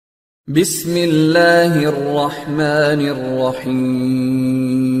بسم الله الرحمن الرحيم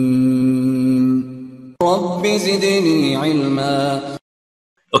رب زدني علما.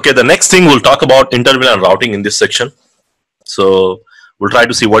 Okay, the next thing we'll talk about Inter-VLAN routing in this section. So we'll try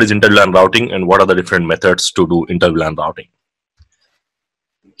to see what is Inter-VLAN routing and what are the different methods to do Inter-VLAN routing.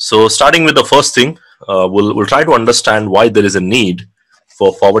 So starting with the first thing, we'll try to understand why there is a need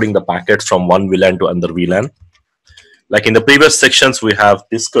for forwarding the packets from one VLAN to another VLAN. Like in the previous sections, we have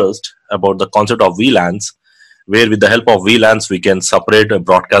discussed about the concept of VLANs, where with the help of VLANs, we can separate a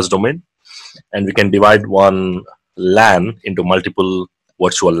broadcast domain and we can divide one LAN into multiple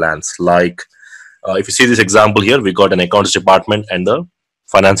virtual LANs. Like if you see this example here, we got an accounts department and the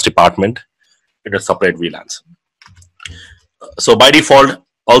finance department. It is separate VLANs. So by default,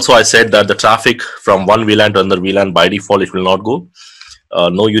 also I said that the traffic from one VLAN to another VLAN, by default, it will not go.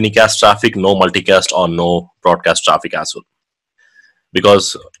 No unicast traffic, no multicast, or no broadcast traffic as well.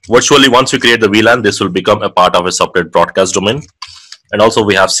 Because virtually once we create the VLAN, this will become a part of a separate broadcast domain. And also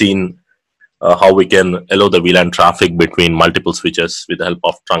we have seen how we can allow the VLAN traffic between multiple switches with the help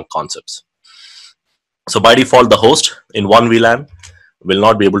of trunk concepts. So by default, the host in one VLAN will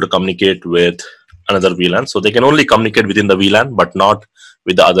not be able to communicate with another VLAN. So they can only communicate within the VLAN, but not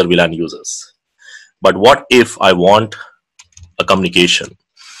with the other VLAN users. But what if I want a communication?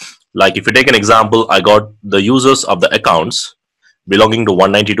 Like if you take an example, I got the users of the accounts belonging to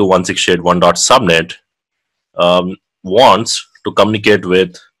 192.168.1.subnet wants to communicate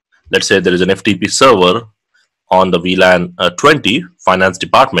with, let's say there is an FTP server on the VLAN 20 finance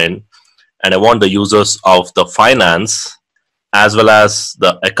department, and I want the users of the finance as well as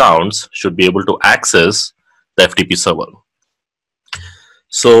the accounts should be able to access the FTP server.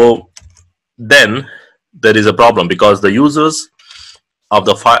 So then there is a problem, because the users of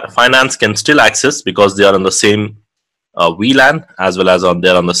the finance can still access because they are on the same VLAN as well as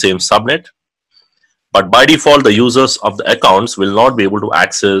they're on the same subnet. But by default, the users of the accounts will not be able to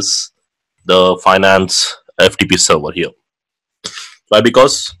access the finance FTP server here. Why?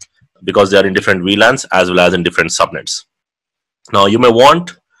 Because they are in different VLANs as well as in different subnets. Now you may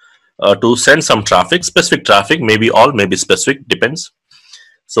want to send some traffic, specific traffic, maybe all, maybe specific, depends.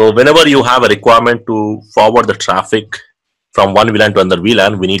 So whenever you have a requirement to forward the traffic from one VLAN to another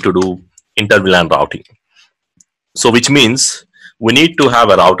VLAN, we need to do inter-VLAN routing. So which means we need to have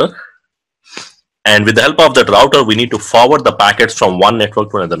a router, and with the help of that router, we need to forward the packets from one network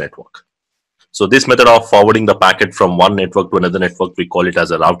to another network. So this method of forwarding the packet from one network to another network, we call it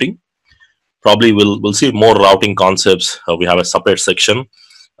as a routing. Probably we'll see more routing concepts. We have a separate section.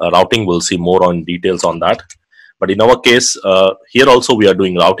 Routing, we'll see more on details on that. But in our case, here also we are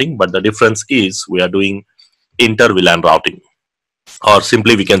doing routing, but the difference is we are doing inter-VLAN routing, or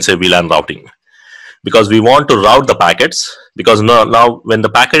simply we can say VLAN routing, because we want to route the packets. Because now when the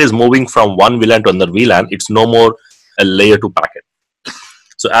packet is moving from one VLAN to another VLAN, it's no more a layer 2 packet.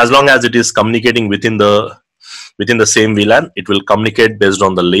 So as long as it is communicating within the same VLAN, it will communicate based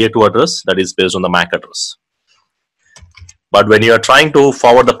on the layer 2 address, that is based on the MAC address. But when you are trying to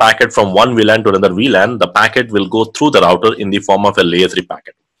forward the packet from one VLAN to another VLAN, the packet will go through the router in the form of a layer 3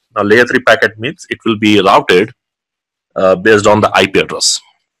 packet. Now layer 3 packet means it will be routed based on the IP address.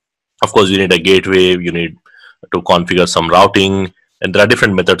 Of course, you need a gateway, you need to configure some routing, and there are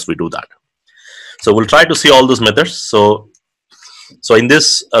different methods we do that. So we'll try to see all those methods. So in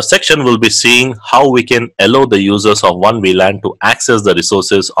this section, we'll be seeing how we can allow the users of one VLAN to access the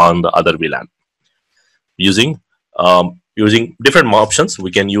resources on the other VLAN using different options.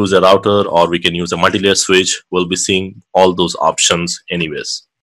 We can use a router or we can use a multi-layer switch. We'll be seeing all those options anyways.